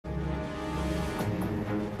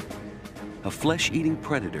a flesh-eating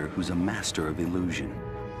predator who's a master of illusion,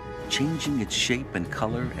 changing its shape and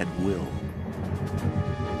color at will.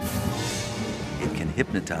 It can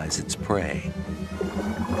hypnotize its prey,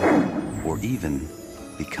 or even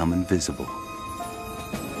become invisible.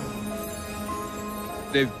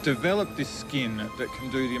 They've developed this skin that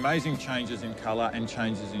can do the amazing changes in colour and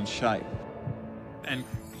changes in shape. And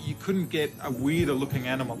you couldn't get a weirder looking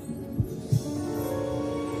animal.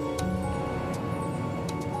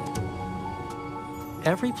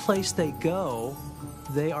 Every place they go,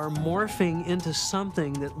 they are morphing into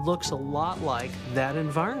something that looks a lot like that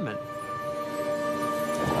environment.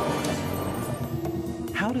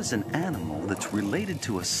 How does an animal that's related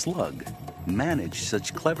to a slug manage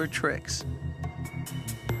such clever tricks?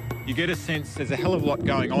 You get a sense there's a hell of a lot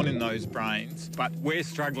going on in those brains, but we're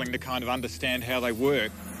struggling to kind of understand how they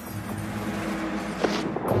work.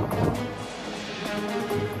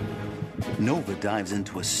 Nova dives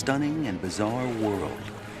into a stunning and bizarre world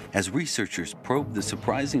as researchers probe the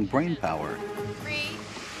surprising brain power 3,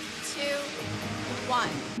 2, 1.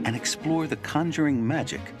 and explore the conjuring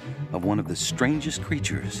magic of one of the strangest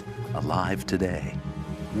creatures alive today.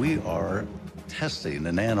 We are testing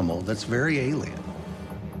an animal that's very alien.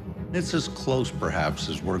 It's as close, perhaps,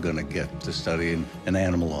 as we're going to get to studying an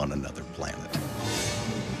animal on another planet.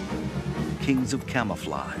 Kings of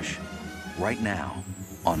Camouflage, right now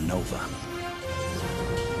on Nova.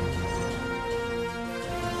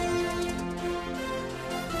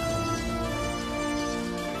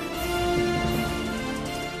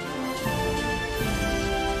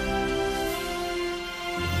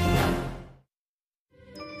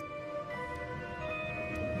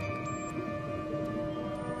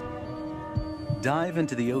 Dive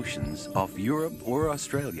into the oceans off Europe or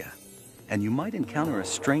Australia, and you might encounter a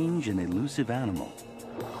strange and elusive animal.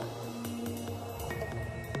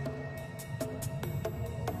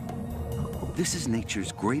 This is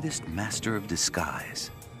nature's greatest master of disguise,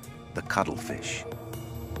 the cuttlefish.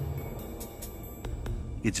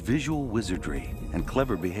 Its visual wizardry and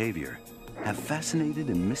clever behavior have fascinated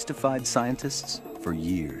and mystified scientists for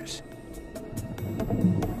years.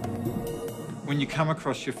 When you come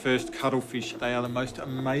across your first cuttlefish, they are the most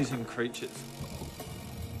amazing creatures.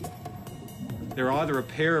 They're either a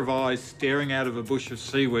pair of eyes staring out of a bush of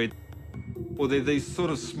seaweed, or they're these sort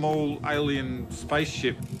of small alien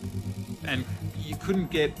spaceship, and you couldn't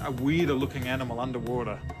get a weirder looking animal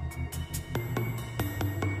underwater.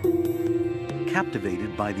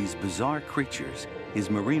 Captivated by these bizarre creatures is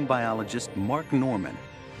marine biologist Mark Norman,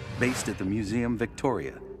 based at the Museum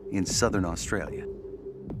Victoria in southern Australia.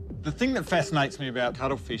 The thing that fascinates me about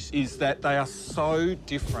cuttlefish is that they are so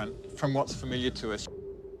different from what's familiar to us.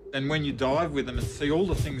 And when you dive with them and see all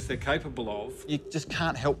the things they're capable of, you just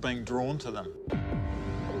can't help being drawn to them.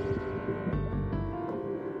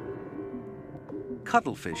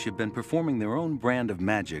 Cuttlefish have been performing their own brand of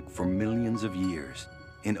magic for millions of years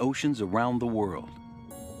in oceans around the world,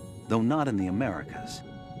 though not in the Americas.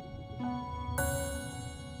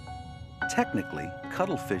 Technically,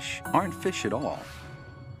 cuttlefish aren't fish at all,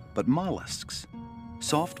 but molluscs,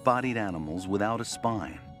 soft-bodied animals without a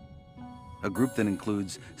spine, a group that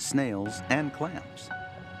includes snails and clams.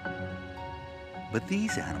 But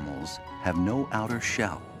these animals have no outer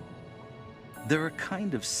shell. They're a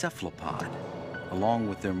kind of cephalopod, along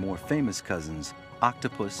with their more famous cousins,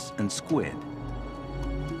 octopus and squid.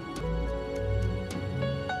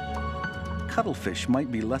 Cuttlefish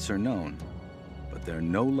might be lesser known, but they're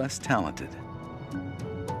no less talented.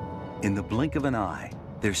 In the blink of an eye,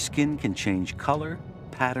 their skin can change color,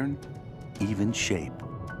 pattern, even shape.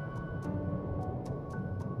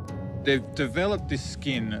 They've developed this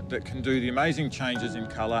skin that can do the amazing changes in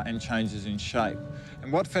colour and changes in shape.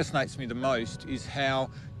 And what fascinates me the most is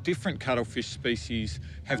how different cuttlefish species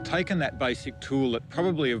have taken that basic tool that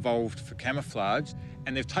probably evolved for camouflage,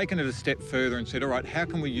 and they've taken it a step further and said, all right, how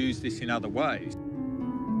can we use this in other ways?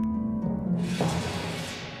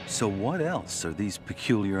 So what else are these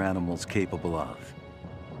peculiar animals capable of?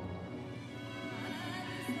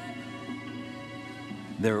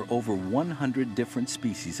 There are over 100 different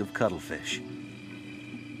species of cuttlefish.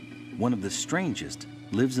 One of the strangest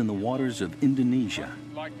lives in the waters of Indonesia,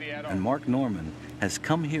 and Mark Norman has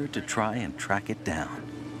come here to try and track it down.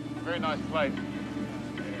 Very nice place.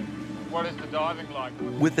 What is the diving like?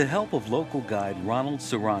 With the help of local guide Ronald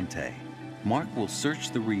Sarante, Mark will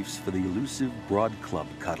search the reefs for the elusive broad-club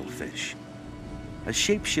cuttlefish, a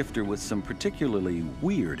shapeshifter with some particularly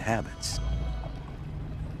weird habits.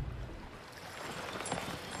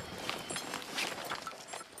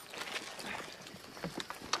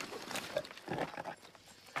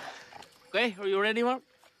 Okay, are you ready, Mark?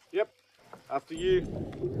 Yep, after you.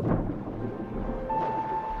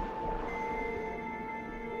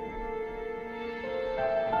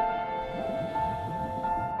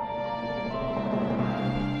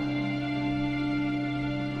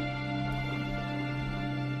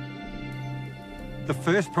 The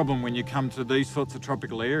first problem when you come to these sorts of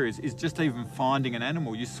tropical areas is just even finding an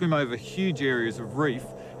animal. You swim over huge areas of reef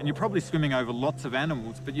and you're probably swimming over lots of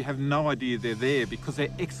animals, but you have no idea they're there because they're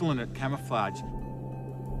excellent at camouflage.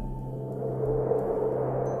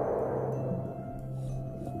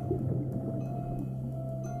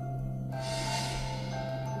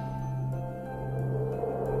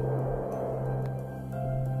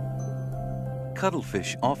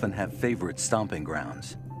 Cuttlefish often have favorite stomping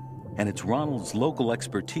grounds, and it's Ronald's local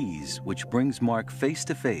expertise which brings Mark face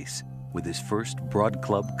to face with his first broad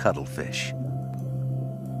club cuttlefish.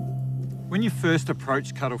 When you first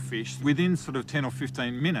approach cuttlefish, within sort of 10 or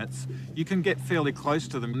 15 minutes, you can get fairly close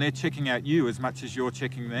to them and they're checking out you as much as you're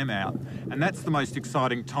checking them out. And that's the most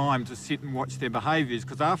exciting time to sit and watch their behaviours,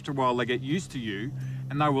 because after a while they get used to you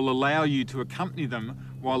and they will allow you to accompany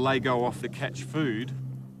them while they go off to catch food.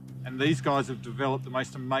 And these guys have developed the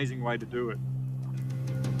most amazing way to do it.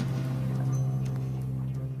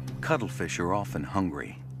 Cuttlefish are often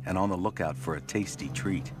hungry and on the lookout for a tasty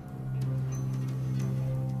treat.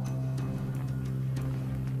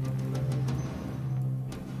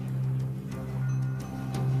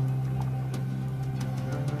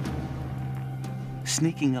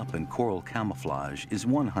 Sneaking up in coral camouflage is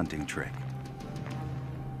one hunting trick.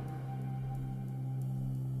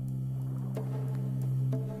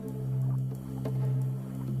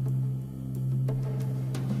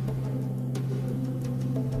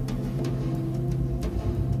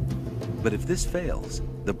 But if this fails,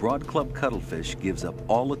 the broad club cuttlefish gives up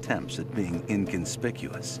all attempts at being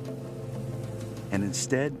inconspicuous and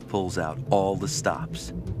instead pulls out all the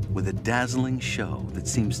stops with a dazzling show that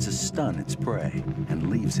seems to stun its prey and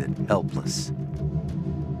leaves it helpless.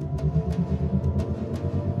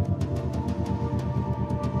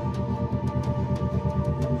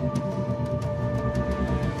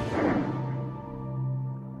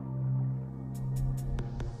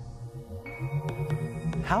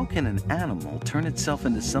 How can an animal turn itself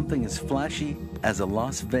into something as flashy as a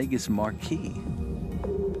Las Vegas marquee?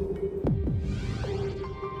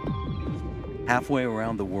 Halfway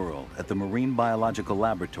around the world at the Marine Biological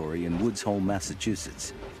Laboratory in Woods Hole,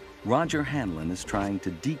 Massachusetts, Roger Hanlon is trying to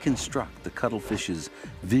deconstruct the cuttlefish's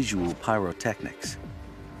visual pyrotechnics.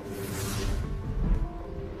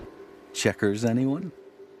 Checkers, anyone?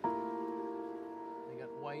 They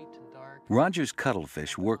got white and dark. Roger's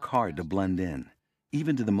cuttlefish work hard to blend in,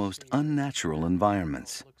 even to the most unnatural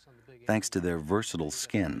environments, thanks to their versatile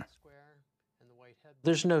skin.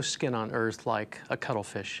 There's no skin on Earth like a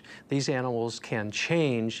cuttlefish. These animals can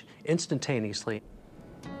change instantaneously.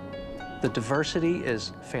 The diversity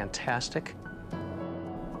is fantastic.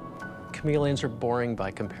 Chameleons are boring by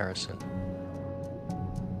comparison.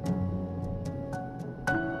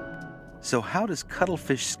 So how does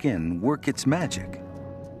cuttlefish skin work its magic?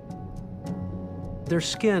 Their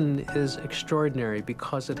skin is extraordinary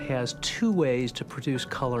because it has two ways to produce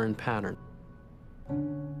color and pattern.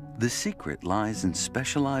 The secret lies in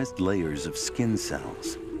specialized layers of skin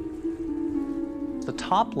cells. The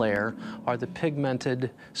top layer are the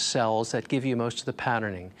pigmented cells that give you most of the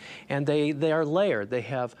patterning. And they are layered. They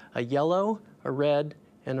have a yellow, a red,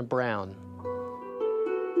 and a brown.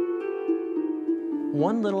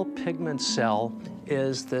 One little pigment cell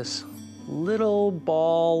is this little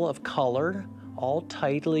ball of color, all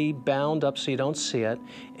tightly bound up so you don't see it,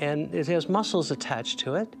 and it has muscles attached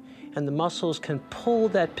to it, and the muscles can pull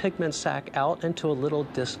that pigment sac out into a little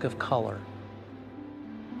disc of color.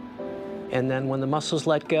 And then when the muscles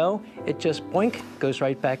let go, it just boink, goes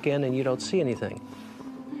right back in and you don't see anything.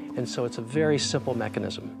 And so it's a very simple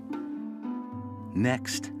mechanism.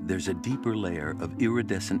 Next, there's a deeper layer of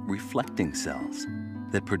iridescent reflecting cells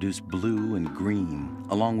that produce blue and green,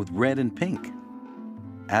 along with red and pink.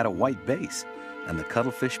 Add a white base, and the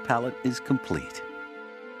cuttlefish palette is complete.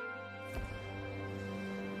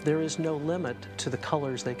 There is no limit to the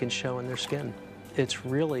colors they can show in their skin. It's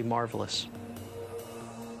really marvelous.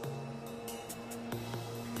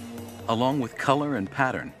 Along with color and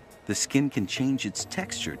pattern, the skin can change its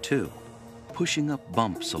texture too, pushing up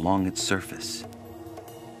bumps along its surface.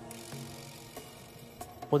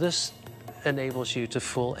 Well, this enables you to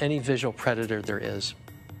fool any visual predator there is.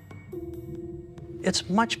 It's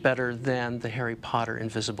much better than the Harry Potter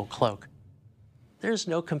invisible cloak. There's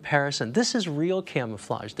no comparison. This is real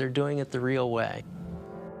camouflage. They're doing it the real way.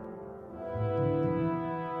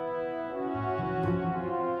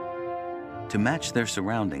 To match their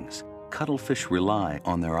surroundings, cuttlefish rely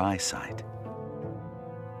on their eyesight.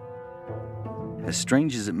 As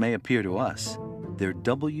strange as it may appear to us, their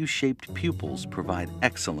W-shaped pupils provide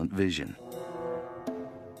excellent vision.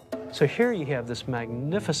 So here you have this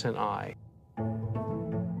magnificent eye.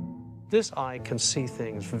 This eye can see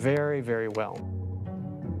things very, very well.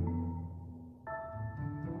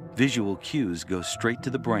 Visual cues go straight to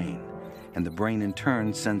the brain, and the brain in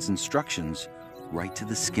turn sends instructions right to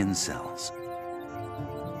the skin cells.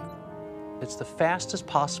 It's the fastest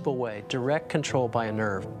possible way, direct control by a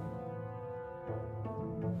nerve.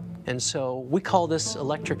 And so we call this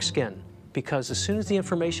electric skin, because as soon as the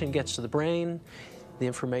information gets to the brain, the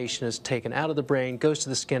information is taken out of the brain, goes to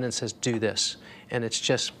the skin and says, do this. And it's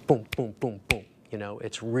just boom, boom, boom, boom. You know,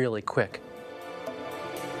 it's really quick.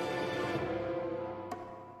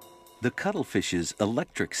 The cuttlefish's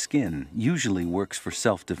electric skin usually works for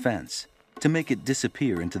self-defense, to make it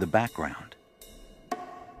disappear into the background.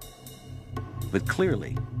 But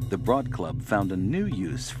clearly, the broad club found a new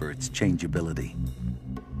use for its changeability.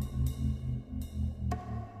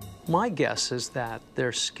 My guess is that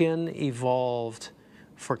their skin evolved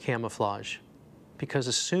for camouflage, because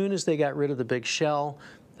as soon as they got rid of the big shell,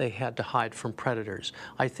 they had to hide from predators.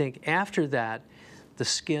 I think after that, the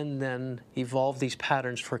skin then evolved these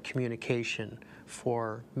patterns for communication,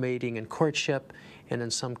 for mating and courtship, and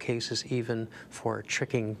in some cases even for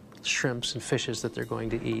tricking shrimps and fishes that they're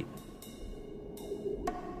going to eat.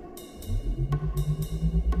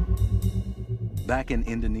 Back in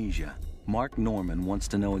Indonesia, Mark Norman wants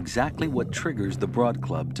to know exactly what triggers the broad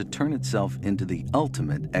club to turn itself into the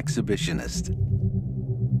ultimate exhibitionist.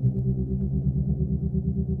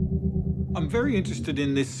 I'm very interested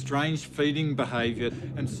in this strange feeding behaviour,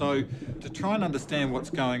 and so to try and understand what's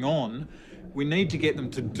going on, we need to get them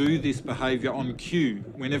to do this behaviour on cue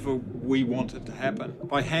whenever we want it to happen.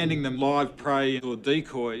 By handing them live prey or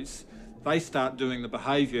decoys, they start doing the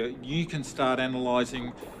behaviour. You can start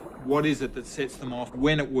analysing what is it that sets them off,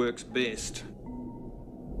 when it works best.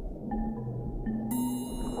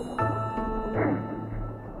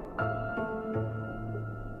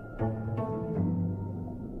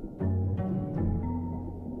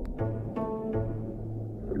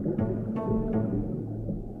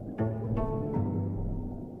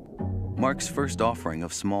 Mark's first offering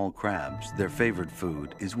of small crabs, their favorite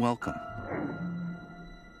food, is welcome.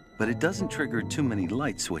 But it doesn't trigger too many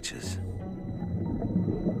light switches.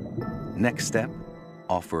 Next step,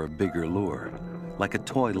 offer a bigger lure, like a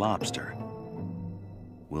toy lobster.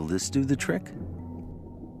 Will this do the trick?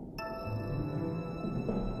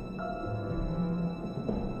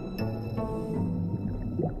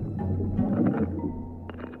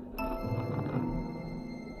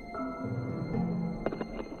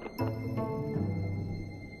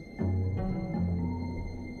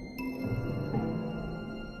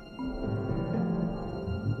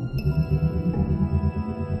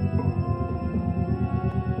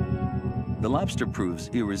 The lobster proves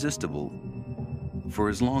irresistible for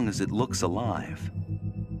as long as it looks alive.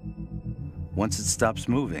 Once it stops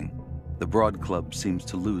moving, the broad club seems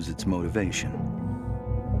to lose its motivation.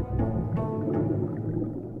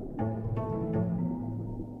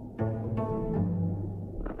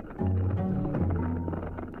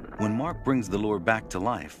 When Mark brings the lure back to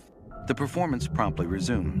life, the performance promptly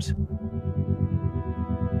resumes.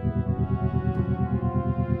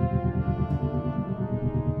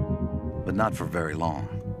 But not for very long.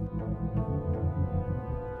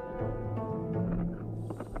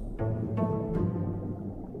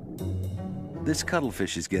 This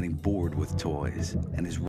cuttlefish is getting bored with toys and is